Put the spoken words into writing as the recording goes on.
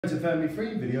It's a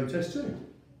family-free video test too.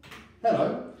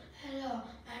 Hello. Hello,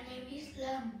 my name is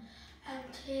Lam. I'm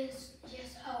 10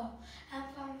 years old. I'm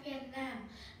from Vietnam.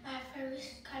 My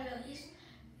favorite color is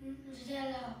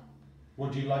yellow.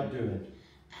 What do you like doing?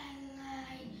 I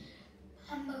like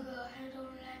hamburger. I don't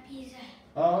like pizza.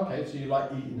 Oh, okay, so you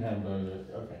like eating hamburger.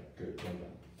 Okay, good, well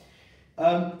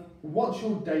done. What's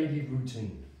your daily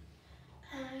routine?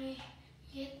 I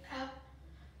get up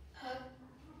at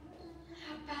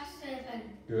 7:30.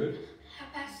 Good.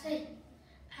 6:30.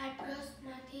 I brush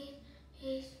my teeth.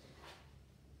 Is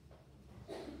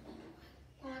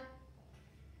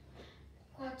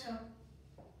quarter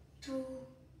to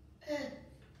 8.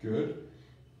 Good.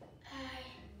 I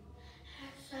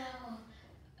have shower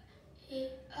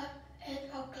at 8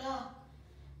 o'clock.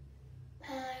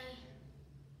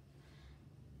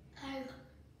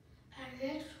 I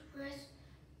get dressed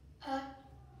at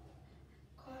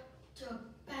quarter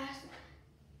past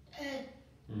 8.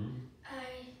 Mm. I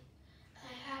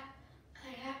have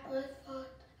breakfast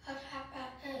at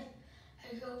 8:30. I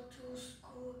go to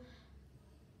school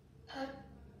at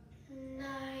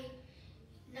 9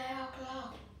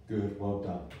 o'clock. Good, well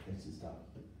done. This is done.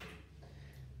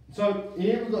 So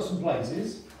here we've got some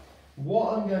places.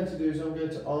 What I'm going to do is I'm going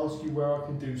to ask you where I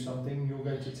can do something. You're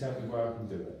going to tell me where I can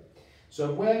do it.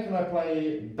 So where can I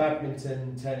play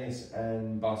badminton, tennis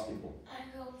and basketball? I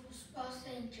go to sports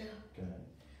center. Okay.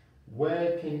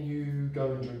 Where can you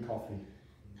go and drink coffee?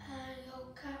 I go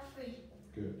cafe.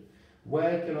 Good.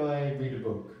 Where can I read a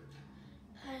book?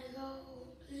 I go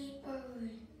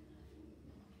library.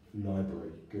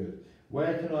 Library. Good.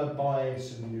 Where can I buy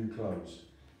some new clothes?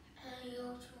 I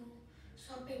go to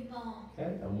shopping mall.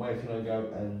 Okay. And where can I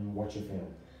go and watch a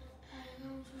film? I go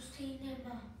to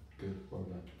cinema. Good. Well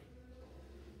done.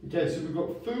 Okay. So we've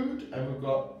got food and we've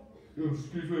got,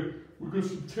 we've got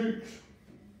some ticks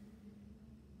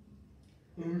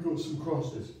and we've got some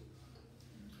crosses.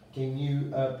 Can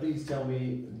you please tell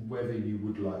me whether you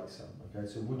would like some? Okay.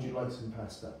 So would you like some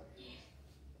pasta? Yes.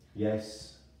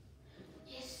 Yes.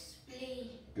 Yes,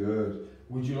 please. Good.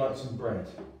 Would you like some bread?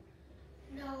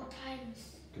 No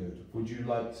thanks. Good. Would you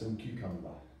like some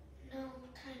cucumber? No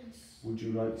thanks. Would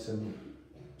you like some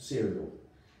cereal?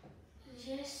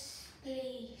 Yes,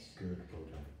 please. Good. Well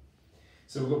done.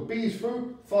 So we've got biggest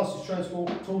fruit, fastest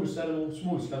transport, tallest animal,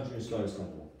 smallest country and slowest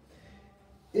animal.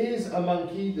 Is a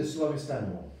monkey the slowest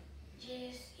animal?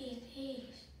 Yes, it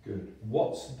is. Good.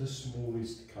 What's the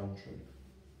smallest country?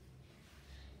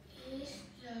 It's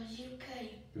the UK.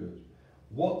 Good.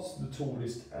 What's the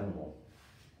tallest animal?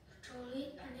 The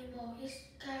tallest animal is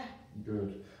cat.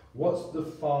 Good. What's the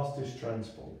fastest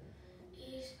transport?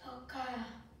 It's a car.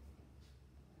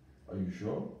 Are you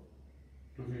sure?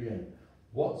 Look again.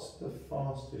 What's the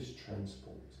fastest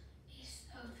transport? It's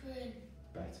a train.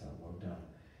 Better, well done.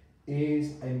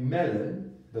 Is a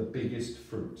melon the biggest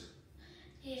fruit?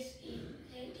 Yes, it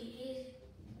is.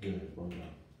 Good, well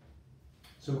done.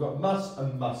 So we've got must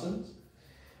and mustn't.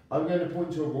 I'm going to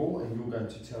point to a rule and you're going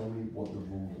to tell me what the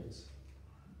rule is.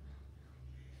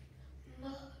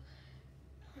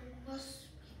 Must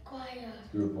be quiet.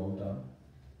 Good, well done.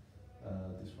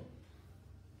 This one.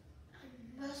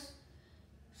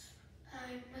 I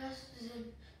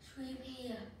mustn't swim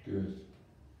here. Good.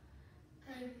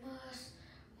 I must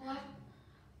what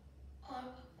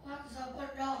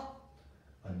the dog.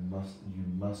 You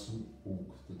mustn't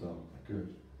walk the dog. Good.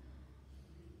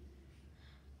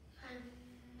 I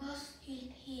must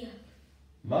eat here.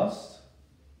 Must?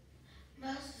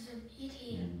 Mustn't eat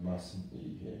here. You mustn't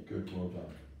eat here. Good, well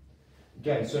done.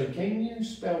 Okay, so can you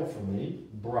spell for me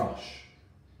brush?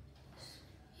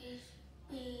 It's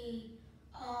B-R-U-S-H.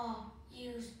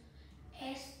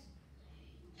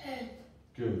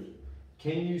 Good.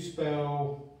 Can you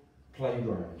spell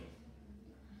playground?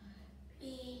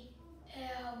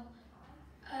 B-L-A-I.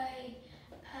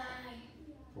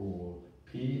 Or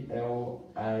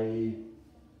P-L-A-Y?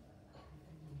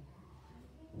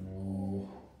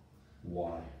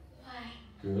 Y.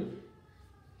 Good.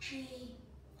 G-R-O-U-N.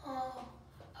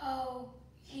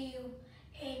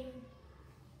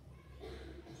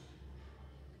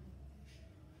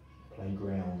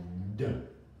 Playground. D.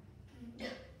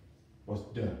 What's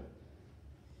D?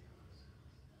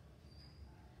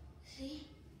 C.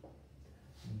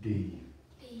 D.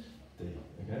 D. D.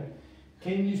 Okay.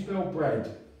 Can you spell bread?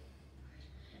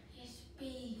 It's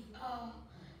B-R-L-E-A-D.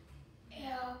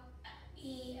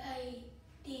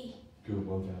 Good,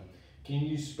 well done. Can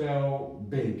you spell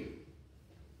big?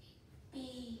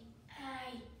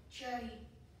 B-I-J.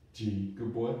 G.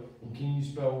 Good boy. And can you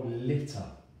spell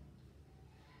litter?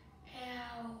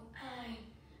 L-I-T-T-E-R.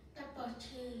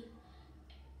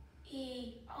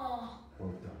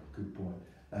 Well done. Good boy.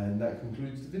 And that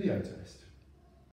concludes the video test.